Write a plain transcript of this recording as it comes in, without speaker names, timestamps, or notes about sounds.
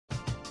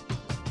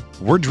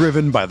We're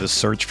driven by the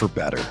search for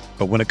better.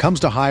 But when it comes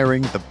to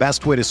hiring, the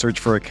best way to search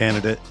for a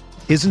candidate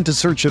isn't to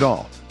search at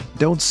all.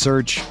 Don't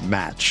search,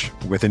 match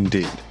with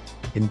Indeed.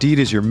 Indeed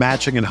is your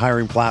matching and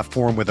hiring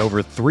platform with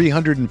over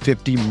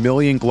 350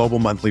 million global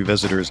monthly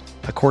visitors,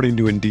 according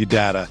to Indeed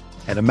data,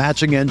 and a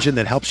matching engine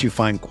that helps you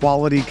find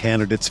quality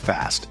candidates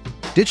fast.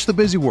 Ditch the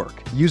busy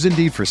work. Use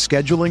Indeed for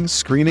scheduling,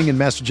 screening, and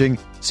messaging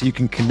so you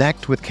can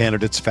connect with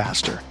candidates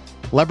faster.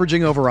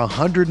 Leveraging over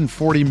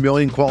 140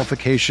 million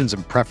qualifications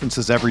and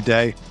preferences every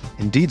day,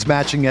 Indeed's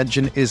matching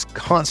engine is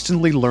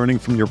constantly learning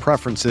from your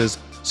preferences,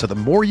 so the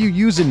more you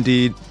use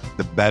Indeed,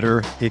 the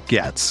better it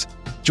gets.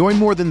 Join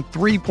more than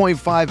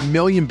 3.5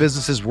 million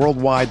businesses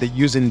worldwide that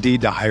use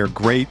Indeed to hire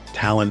great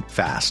talent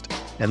fast.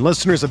 And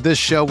listeners of this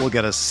show will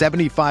get a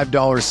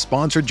 $75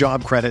 sponsored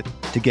job credit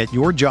to get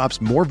your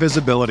jobs more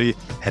visibility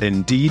at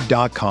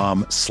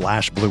Indeed.com/Blue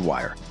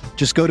Wire.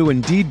 Just go to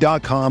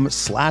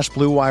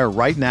Indeed.com/Blue Wire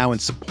right now and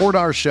support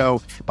our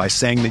show by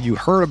saying that you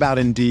heard about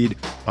Indeed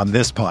on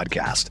this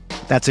podcast.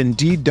 That's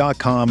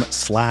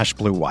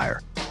Indeed.com/Blue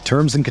Wire.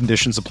 Terms and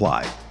conditions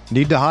apply.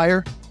 Need to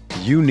hire?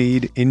 You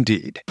need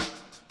Indeed.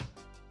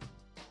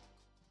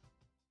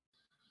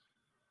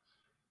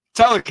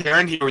 Tyler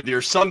Karen here with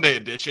your Sunday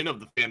edition of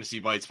the Fantasy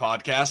Bites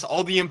podcast.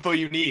 All the info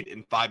you need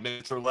in 5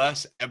 minutes or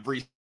less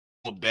every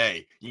single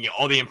day. You can get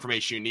all the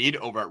information you need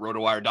over at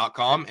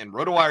rotowire.com and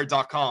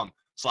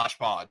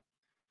rotowire.com/pod.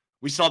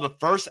 We saw the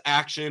first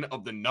action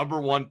of the number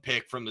one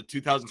pick from the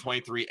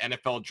 2023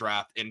 NFL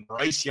Draft in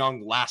Bryce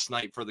Young last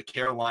night for the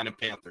Carolina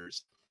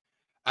Panthers.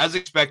 As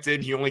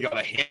expected, he only got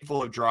a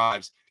handful of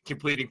drives,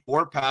 completing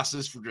 4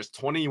 passes for just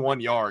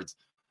 21 yards.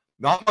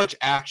 Not much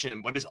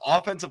action, but his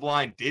offensive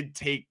line did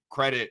take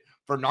credit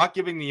for not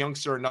giving the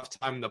youngster enough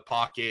time in the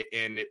pocket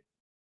and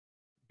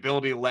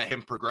ability to let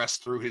him progress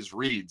through his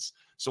reads.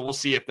 So we'll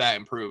see if that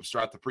improves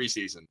throughout the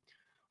preseason.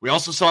 We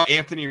also saw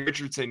Anthony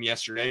Richardson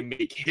yesterday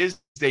make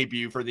his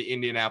debut for the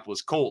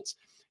Indianapolis Colts.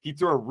 He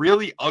threw a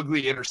really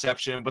ugly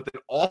interception, but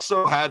then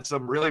also had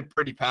some really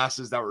pretty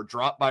passes that were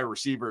dropped by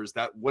receivers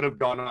that would have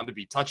gone on to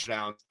be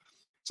touchdowns.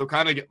 So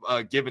kind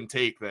of give and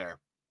take there.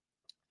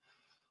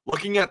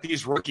 Looking at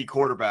these rookie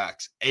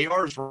quarterbacks,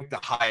 AR is ranked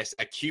the highest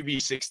at QB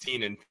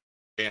 16 in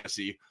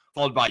fantasy,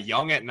 followed by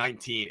Young at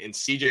 19 and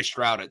CJ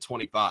Stroud at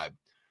 25.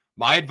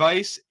 My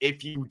advice,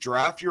 if you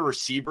draft your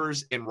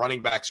receivers and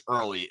running backs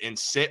early and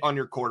sit on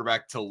your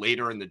quarterback till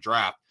later in the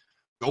draft,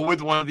 go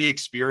with one of the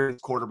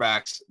experienced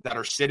quarterbacks that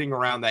are sitting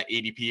around that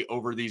ADP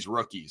over these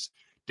rookies.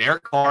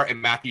 Derek Carr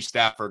and Matthew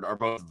Stafford are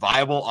both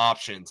viable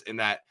options in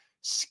that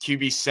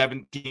QB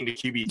 17 to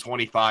QB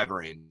 25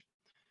 range.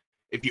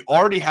 If you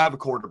already have a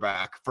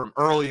quarterback from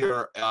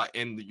earlier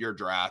in your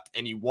draft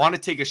and you want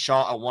to take a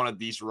shot on one of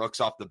these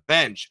rooks off the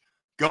bench,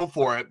 go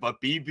for it,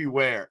 but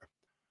beware.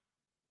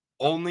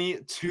 Only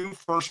 2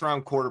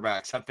 first-round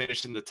quarterbacks have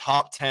finished in the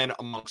top 10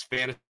 amongst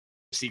fantasy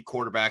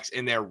quarterbacks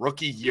in their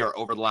rookie year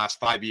over the last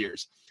 5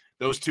 years.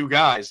 Those 2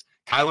 guys,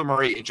 Kyler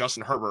Murray and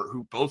Justin Herbert,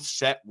 who both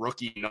set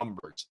rookie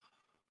numbers.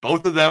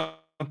 Both of them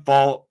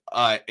fall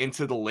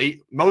into the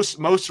late – most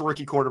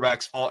rookie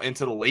quarterbacks fall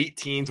into the late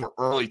teens or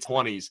early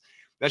 20s.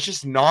 That's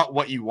just not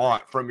what you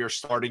want from your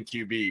starting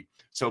QB.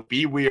 So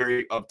be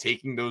wary of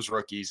taking those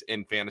rookies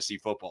in fantasy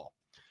football.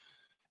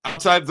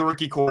 Outside of the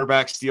rookie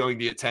quarterback stealing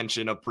the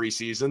attention of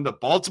preseason, the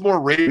Baltimore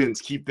Ravens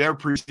keep their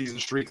preseason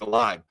streak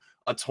alive.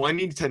 A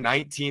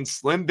 20-19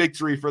 slim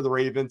victory for the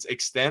Ravens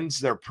extends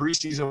their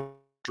preseason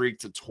streak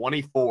to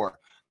 24.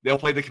 They'll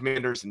play the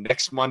Commanders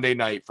next Monday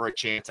night for a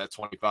chance at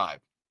 25.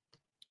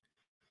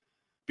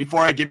 Before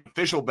I give an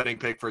official betting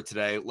pick for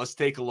today, let's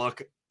take a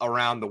look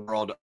around the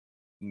world.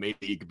 Major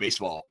League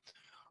Baseball.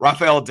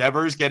 Rafael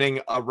Devers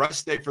getting a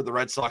rest day for the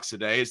Red Sox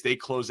today as they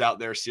close out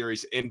their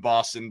series in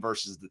Boston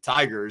versus the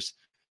Tigers.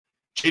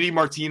 JD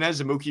Martinez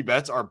and Mookie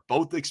Betts are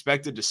both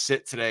expected to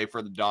sit today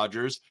for the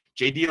Dodgers.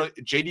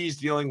 JD is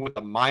dealing with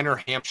a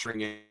minor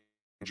hamstring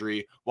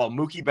injury, while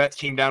Mookie Betts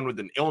came down with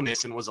an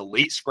illness and was a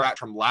late scratch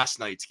from last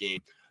night's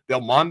game.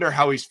 They'll monitor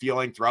how he's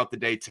feeling throughout the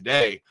day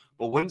today,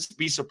 but wouldn't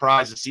be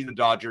surprised to see the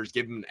Dodgers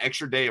give him an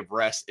extra day of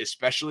rest,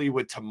 especially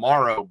with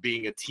tomorrow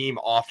being a team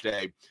off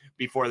day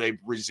before they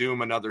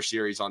resume another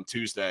series on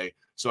Tuesday.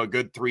 So a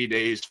good 3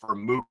 days for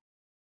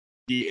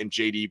Mookie and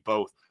JD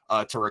both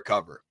to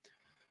recover.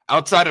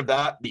 Outside of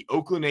that, the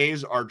Oakland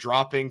A's are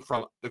dropping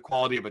from the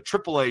quality of a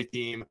AAA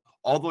team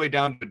all the way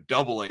down to a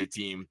AA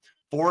team.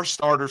 4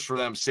 starters for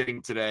them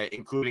sitting today,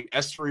 including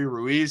Esteury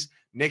Ruiz,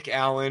 Nick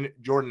Allen,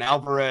 Jordan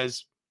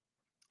Alvarez,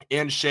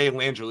 and Shea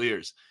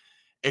Langeliers.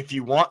 If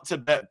you want to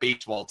bet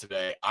baseball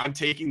today, I'm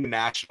taking the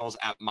Nationals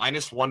at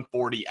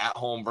 -140 at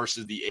home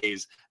versus the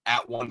A's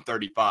at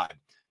 135. If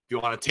you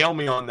want to tail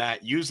me on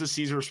that, use the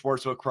Caesar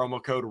Sportsbook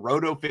promo code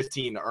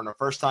ROTO15 to earn a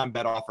first-time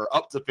bet offer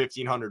up to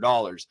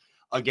 $1,500.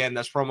 Again,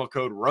 that's promo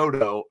code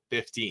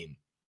ROTO15.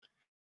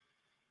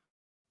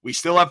 We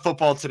still have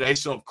football today,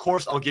 so of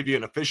course I'll give you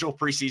an official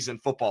preseason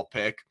football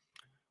pick.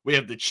 We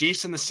have the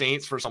Chiefs and the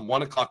Saints for some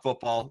 1 o'clock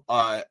football,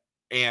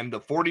 and the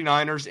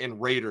 49ers and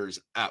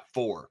Raiders at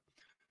 4.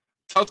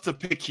 Tough to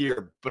pick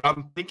here, but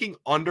I'm thinking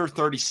under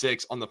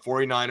 36 on the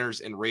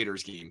 49ers and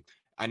Raiders game.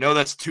 I know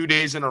that's 2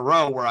 days in a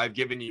row where I've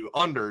given you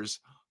unders,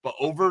 but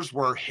overs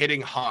were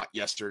hitting hot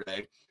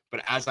yesterday.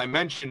 But as I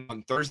mentioned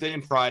on Thursday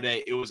and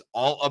Friday, it was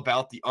all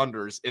about the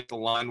unders if the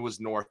line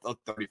was north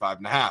of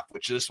 35.5,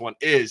 which this one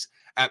is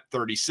at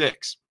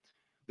 36.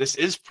 This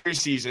is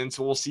preseason,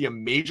 so we'll see a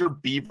major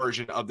B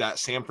version of that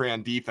San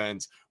Fran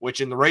defense, which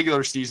in the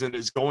regular season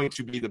is going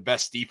to be the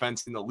best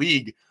defense in the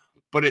league,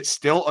 but it's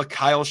still a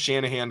Kyle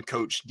Shanahan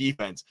coach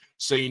defense.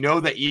 So you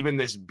know that even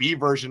this B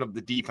version of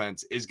the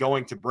defense is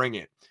going to bring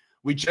it.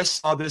 We just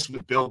saw this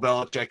with Bill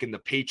Belichick and the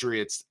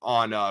Patriots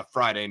on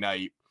Friday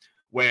night,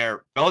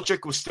 where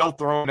Belichick was still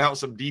throwing out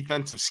some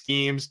defensive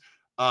schemes,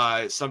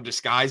 some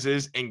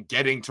disguises, and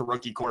getting to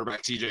rookie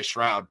quarterback CJ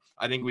Stroud.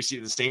 I think we see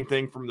the same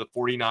thing from the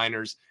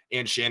 49ers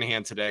and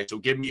Shanahan today. So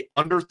give me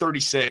under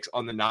 36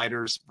 on the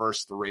Niners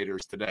versus the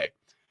Raiders today.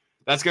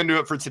 That's going to do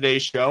it for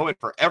today's show. And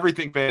for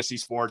everything fantasy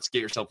sports,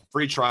 get yourself a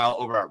free trial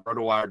over at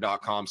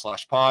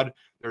rotowire.com/pod.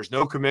 There's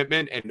no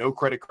commitment and no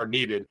credit card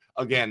needed.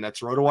 Again, that's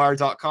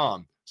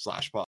rotowire.com/pod.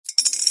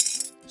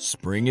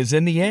 Spring is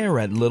in the air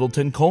at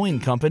Littleton Coin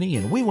Company,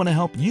 and we want to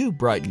help you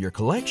brighten your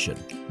collection.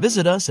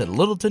 Visit us at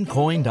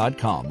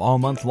littletoncoin.com all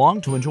month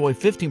long to enjoy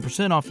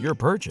 15% off your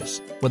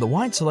purchase. With a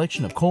wide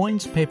selection of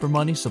coins, paper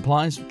money,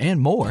 supplies, and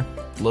more,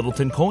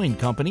 Littleton Coin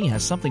Company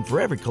has something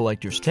for every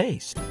collector's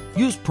taste.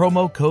 Use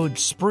promo code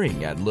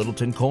SPRING at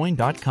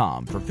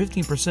littletoncoin.com for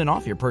 15%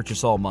 off your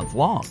purchase all month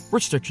long.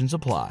 Restrictions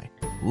apply.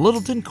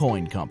 Littleton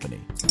Coin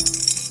Company.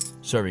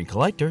 Serving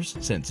collectors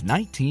since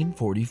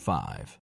 1945.